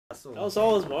That was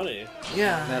all his money.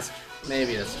 Yeah.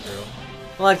 Maybe that's true.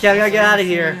 Come on, Kevin, gotta get out of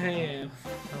here.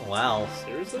 Oh, wow.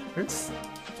 Seriously? That's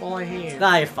all I had.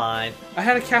 Nah, you're fine. I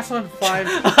had a castle on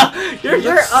 5.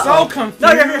 you're so confused.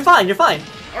 No, you're fine. You're fine.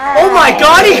 Oh my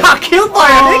God, he got killed by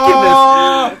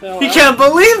an incubus. He can't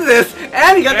believe this,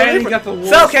 and he got the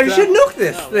So, Kevin, you should nuke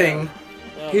this thing.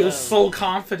 He was so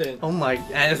confident. Oh my,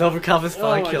 and his overconfidence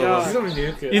finally killed him. He's gonna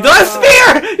nuke it. He done a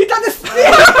spear! He done the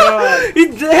spear! He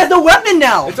has no weapon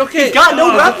now! It's okay. He's got no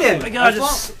weapon! Oh my God,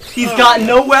 He's got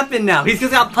no weapon now. He's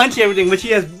just out punching everything, which he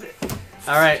has.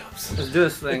 Alright, let's do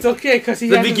this thing. It's okay, because he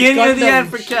the has beginning of the end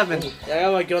for Kevin. I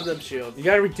got my Gundam shield. You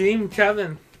gotta redeem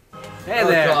Kevin. Hey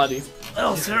there. God, that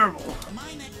was terrible.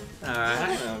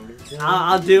 Alright.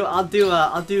 I'll do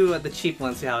the cheap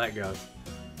one, see how that goes.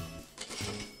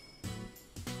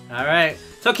 Alright.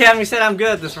 So Kevin, you said I'm good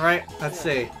at this, right? Let's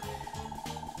see.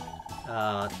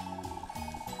 What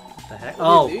the heck?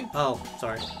 Oh,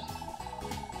 sorry.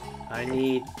 I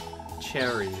need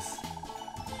cherries.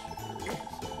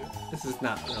 This is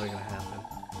not really gonna happen.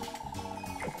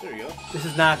 There you go. This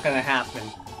is not gonna happen.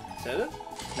 Is that it?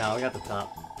 No, we got the top.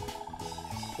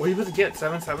 What are you supposed to get?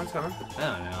 777?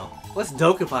 I don't know. What's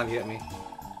Dokapon get me?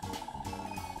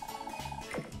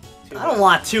 I don't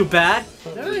want too bad.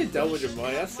 Now that you doubled your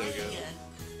money, that's so good.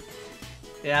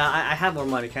 Yeah, I have more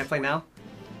money. Can I play now?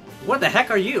 What the heck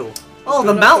are you? Oh,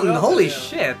 the mountain! Holy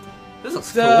shit! This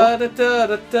looks cool.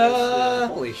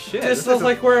 Holy shit! This looks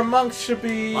like where a monk should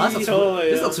be. Wow,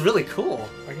 this looks really cool.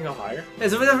 I can go higher.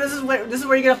 This is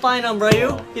where you're gonna find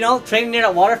Ryu. You know, training near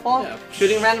that waterfall,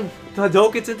 shooting random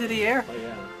Hadokens into the air. Oh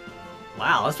yeah.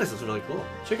 Wow, this place looks really cool.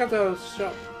 Check out the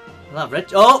shop.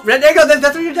 Red. Oh, red. There you go.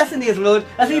 That's where your destiny is, Willard.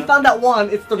 That's where you found that one.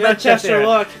 It's the red chest.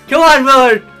 Look. Come on,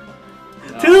 Willard.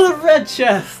 No. To the red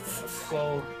chests. That's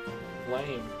so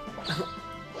lame.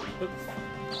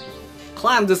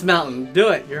 Climb this mountain. Do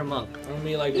it. You're a monk. I'm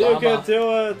me like you can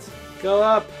do it. Go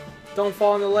up. Don't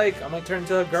fall in the lake. I might turn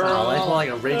into a girl. Oh, it's more like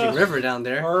a raging river down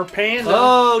there. Or a panda.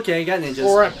 Oh, okay. You got ninjas.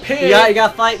 Or a pig. You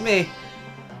gotta fight me.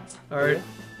 Or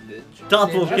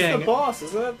doppelgang. That's the boss,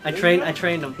 is it? I trained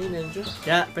him. Hey, ninja.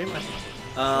 Yeah, pretty much.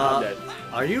 I'm dead.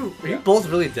 Are you both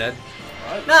really dead?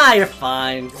 What? Nah, you're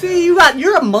fine. See,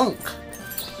 you're a monk.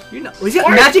 You know, he's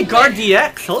got Magic Guard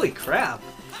DX. Holy crap.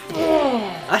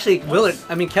 Actually,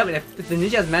 Kevin, if the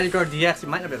ninja has Magic Guard DX, you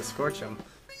might not be able to scorch him.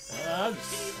 Yeah,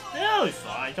 I'll be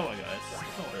fine. Come on, guys.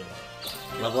 Don't worry about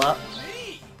it. Level up.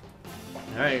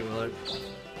 Alright, Willard.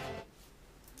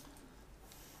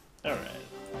 Alright.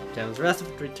 Kevin's rest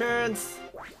returns.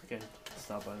 Okay,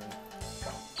 stop by there.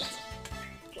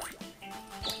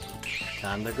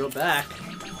 Time to go back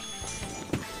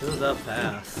to the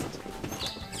past.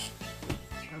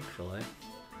 Actually,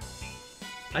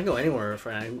 I can go anywhere if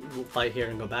I fight here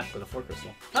and go back with a 4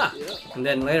 crystal. Ah! Yeah. And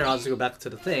then later I'll just go back to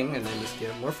the thing and then just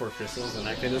get more 4 crystals and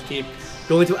I can just keep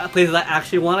going to places I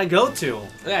actually want to go to. Look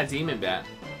at that demon bat.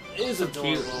 It is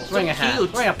adorable. Wearing a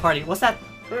hat. Wearing a party. What's that?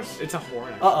 It's a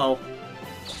horn. Uh-oh.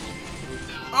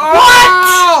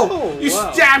 Oh! What? You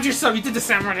stabbed yourself. You did the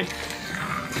samurai.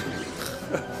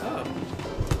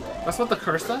 That's what the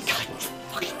curse does? God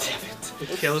fucking damn it.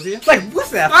 It kills you? It's like,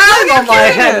 what's that? On my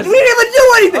head. We didn't even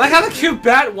do anything! I have a cute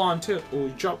bat wand too. Oh,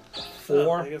 you drop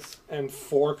 4 I and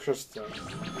 4 crystals.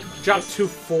 Drop 2,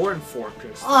 4 and 4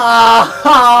 crystals.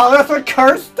 Oh, that's what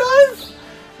curse does?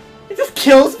 It just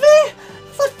kills me?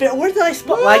 It's not fair. Where did I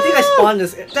spawn? Well, I think I spawned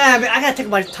this. Damn it, I gotta take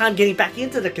my time getting back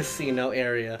into the casino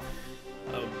area.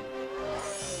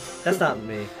 That's not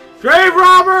me. Grave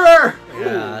robber!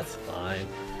 Yeah, that's fine.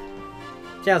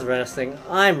 Jazz resting.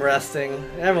 I'm resting.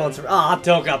 Everyone's. Ah,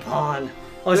 Dokapon.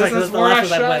 Oh, this is where I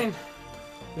shine.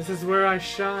 This is where I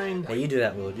shine. Hey, you do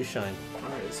that, Willard. You shine.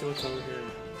 Alright, let's see what's over here.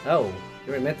 Oh, you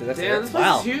already meant that. Damn, this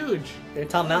place is huge. You're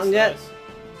top mountain yet? Nice.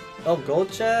 Oh,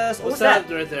 gold chest. What's that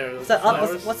right there? What's that up?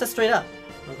 What's that straight up?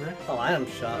 Okay. Oh, item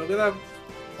shop. Look at that.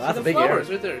 Wow, that's a big flowers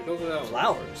area. right there. Go to that one.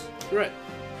 Flowers. Right.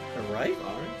 Right?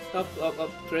 Up,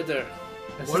 right there.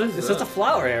 What is this? It's just a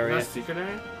flower area. Not a secret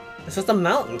area? It's just a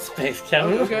mountain space,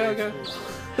 Kevin. Okay.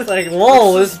 It's like,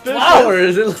 whoa, there's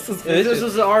flowers. It looks suspicious. If this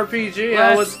was an RPG,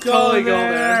 I would totally go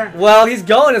there. Well, he's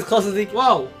going as close as he.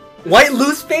 Whoa. White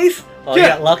loot space? Oh, you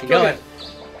got lucky. Go Go ahead.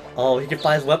 Oh, he can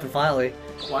find his weapon finally.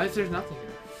 Why is there nothing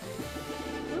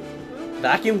here?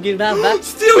 Vacuum, get back.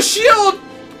 Steel shield!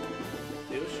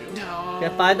 Steel shield? No.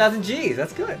 Get 5,000 Gs.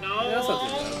 That's good. No. That's not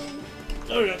too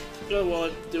bad. Okay. Go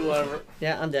well, do whatever.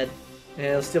 Yeah, I'm dead. And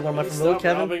it'll steal more money from Stop Willard,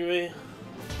 Kevin. robbing me.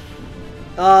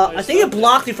 I think it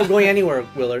blocked you from going anywhere,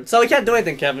 Willard. So he can't do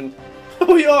anything, Kevin.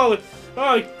 Oh,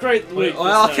 great. Wait,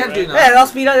 well, I can't do Hey, nothing.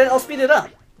 I'll speed it up.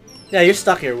 Yeah, you're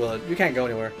stuck here, Willard. You can't go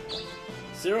anywhere.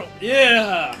 Zero.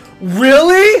 Yeah!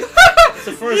 Really? It's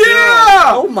the first zero.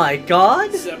 Oh my god!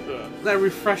 Zeppa. That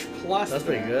refresh plus. That's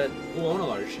pretty good. Ooh, I want a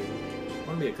large shield. I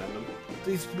want to be a Gundam.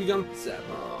 Please become Zeppa.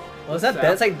 Oh, is that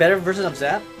better? It's like better version of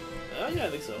Zap? Yeah, I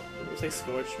think so. It's like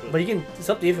Scorch, but... But you can, it's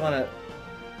up to you if you want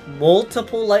to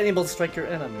multiple lightning bolts strike your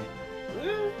enemy.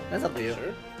 Yeah, That's up to you.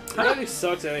 sure. Lightning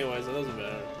sucks anyway, so it doesn't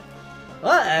matter.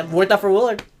 Well, worked out for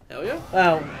Willard. Hell yeah.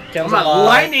 Oh, I'm a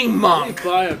lightning monk.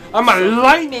 I'm a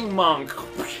lightning monk.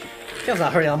 Kevin's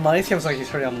not hurting on money. It seems like he's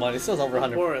hurting on money. Still over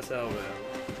 100. Poor as hell, man.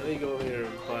 I need to go over here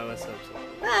and buy myself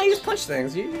something. Nah, you just punch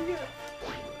things. You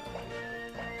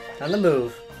on the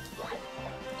move.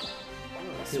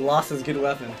 He lost his good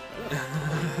weapon.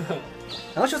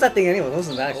 How much was that thing anyway? It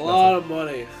wasn't that A expensive. lot of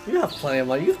money. You have plenty of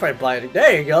money. You could probably buy it.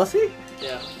 There you go. See?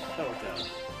 Yeah, that worked out.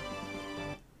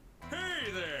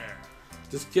 Hey there!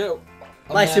 Just get.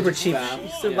 Buy super cheap.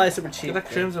 Yeah. Buy super cheap. Get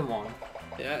that crimson one.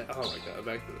 Yeah, oh my god,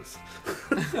 back to this.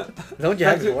 Is that what you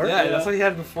had before? Yeah, that's what you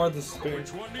had before the spear.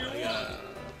 Which one do you want?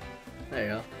 There you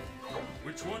go.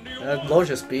 Which one do you That want? lowers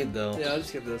your speed though. Yeah, I'll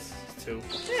just get this. It's 2.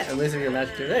 Yeah, at least if you're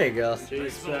magic. There you go.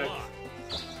 Jeez, back.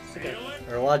 Okay.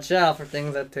 Or watch out for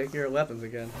things that take your weapons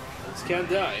again. Just can't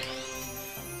die.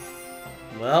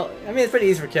 Well, I mean, it's pretty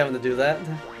easy for Kevin to do that.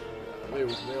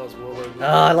 Maybe Nails will.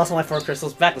 I lost all my 4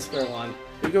 crystals. Back to square one.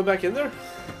 You go back in there?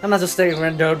 I'm not just staying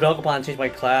around Dokapon and change my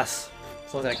class.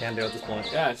 That's what I can do at this point.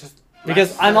 Yeah, it's just.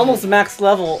 Because I'm almost max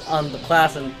level on the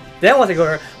class, and then once I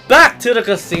go back to the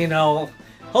casino.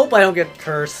 Hope I don't get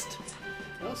cursed.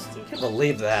 That's stupid. Can't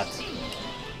believe that.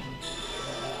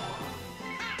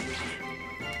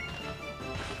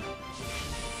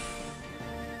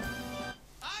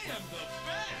 I am the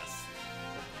best!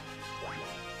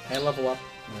 Can I level up?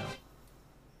 No.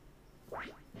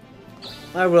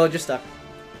 Alright, Will, you're stuck.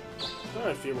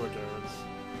 Alright, a few more turns.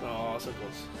 Oh, so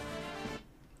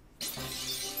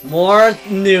close. More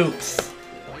nukes.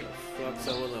 Fuck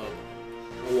someone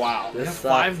up. Wow. This Have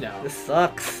sucks. 5 now. This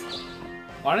sucks.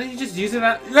 Why don't you just use it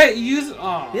at. Wait, use.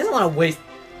 Oh. He doesn't want to waste.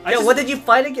 I Yeah, just- what did you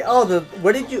fight again? Oh,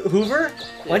 where did you Hoover?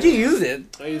 Why'd you use it?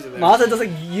 I use it there. Mazda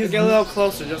doesn't use. Get a little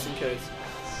closer just in case.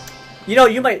 You know,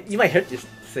 you might hit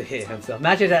hit himself.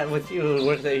 Imagine that with you,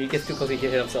 where he gets too close, he can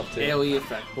hit himself too. AoE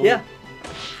effect. Boom. Yeah.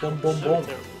 Boom, boom, That'd boom. be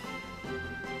terrible.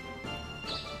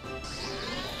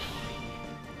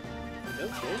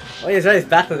 That's cool. Oh, he's right. He's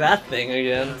back to that thing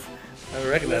again. I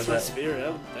recognize That's my that. spear.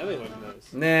 That ain't looking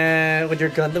nice. Nah, with your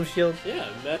Gundam shield. Yeah,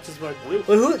 it matches my blue.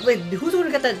 Wait, who's the one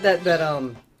who got that that-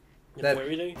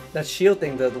 Everything? that shield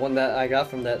thing? The one that I got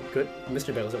from that good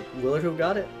mystery bag. Was it Willard who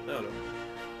got it? No.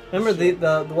 Remember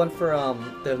the one for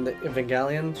the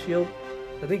Evangelion shield?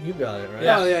 I think you got it, right?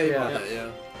 Yeah, yeah, you yeah. bought that, yeah.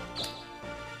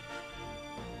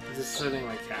 Just sitting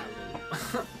like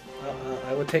cabin.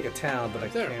 I would take a town, but I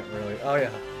There. can't really. Oh yeah.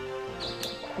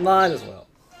 Might as well.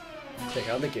 Take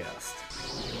out the guest.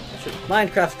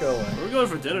 Minecraft, go away. We're going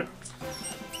for dinner.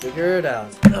 Figure it out.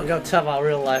 We don't talk about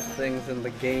real life things in the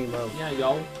game of Yeah,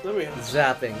 yo. Let me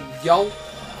zapping. Yo.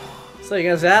 So you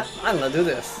gonna zap? I'm gonna do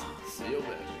this. see you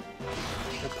back.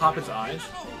 And pop its eyes.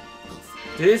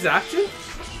 Did it zap you?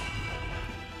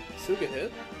 Still get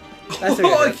hit? That's a Oh,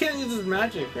 I good hit. can't use this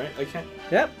magic, right? I can't.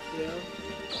 Yep. Yeah.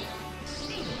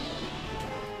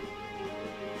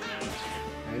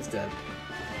 And he's dead.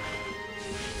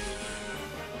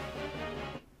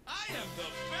 I am the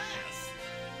best!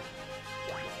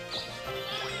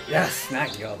 Yes,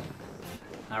 smack yo.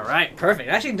 Alright, perfect.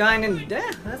 Actually dying in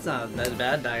that's not that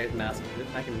bad diet master.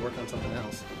 I can work on something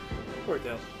else. Worked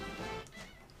out.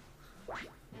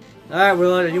 Alright,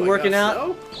 Willard, are you Oh my working God,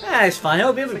 out? so? Ah, it's fine.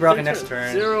 He'll be broken next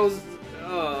turn. Zeros.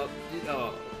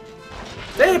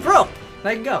 There you broke!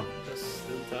 Now you can go. Just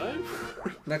in time?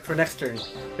 For next turn.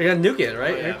 You're gonna nuke it,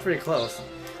 right? Oh, yeah. You're pretty close.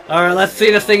 Alright, let's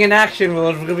see this thing in action,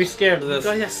 Willard. We're gonna be scared of You this.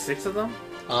 guys have 6 of them?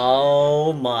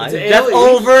 Oh my. It's That's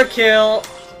AoE. overkill!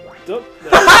 Nope.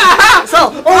 So,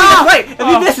 oh, wait! If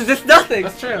he misses, it's nothing!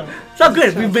 That's true. It's not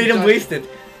good. We made him wasted.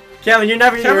 Kevin, you're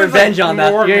never getting Kevin's revenge like on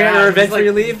that. more You're getting mad. revenge He's for like-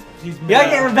 you leave? He's You gotta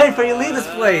get mad. revenge for you leave this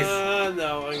place!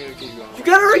 No, I'm gonna keep going. You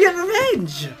gotta get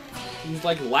revenge! He's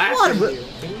like Come laughing on, at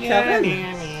you. Kevin.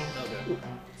 Okay.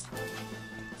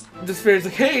 The spirit's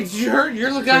like, hey, you're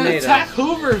the guy that Tornado. attacked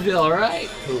Hooverville, right?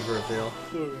 Hooverville.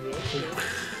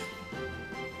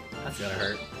 That's gonna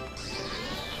hurt.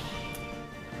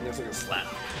 Looks like a slap.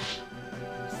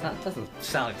 It's not, doesn't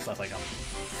sound like stuff like a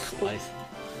slice.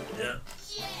 Yeah.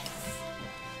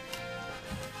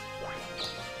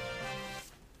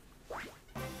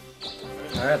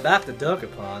 Alright, back to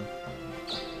Dokapon.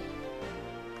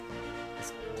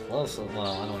 It's close. Well,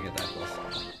 I don't want to get that close.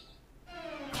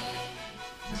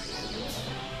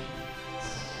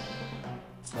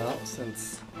 Well,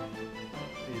 since... What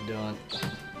are you doing?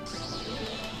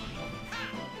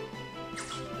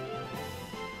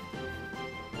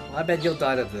 Well, I bet you'll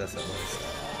die to this at least.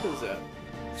 What is that?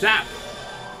 Zap!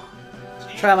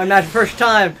 Try my magic first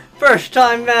time! First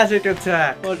time magic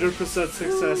attack! 100%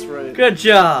 success rate. Good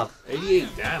job!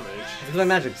 88 damage. Because my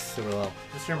magic's super low.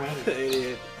 What's your magic?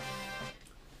 88.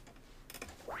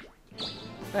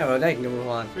 Alright, well, now you can move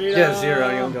on. Freedom. Get a 0,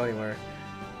 you don't go anywhere.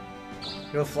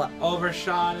 Go flat.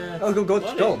 Overshot it. Oh, go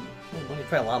Money. gold. You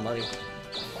pay a lot of money.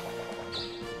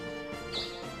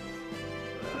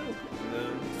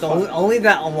 So only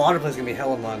that water place is gonna be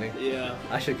hella money. Yeah.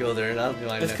 I should go there and I'll do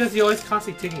my It's next. because you always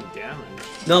constantly taking damage.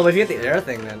 No, but if you get the air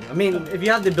thing then. I mean, if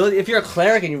you have the ability, if you're a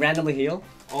cleric and you randomly heal.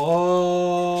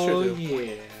 Oh, Sure do.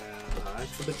 yeah.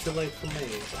 It's a bit too late for me.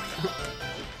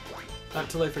 Not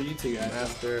too late for you two guys.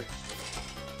 Master.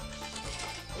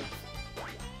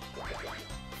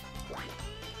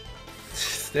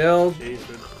 Still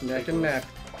Jesus. neck and neck.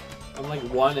 I'm like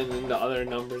 1 and then the other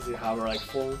numbers you have are like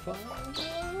 4 and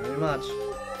 5. Pretty much.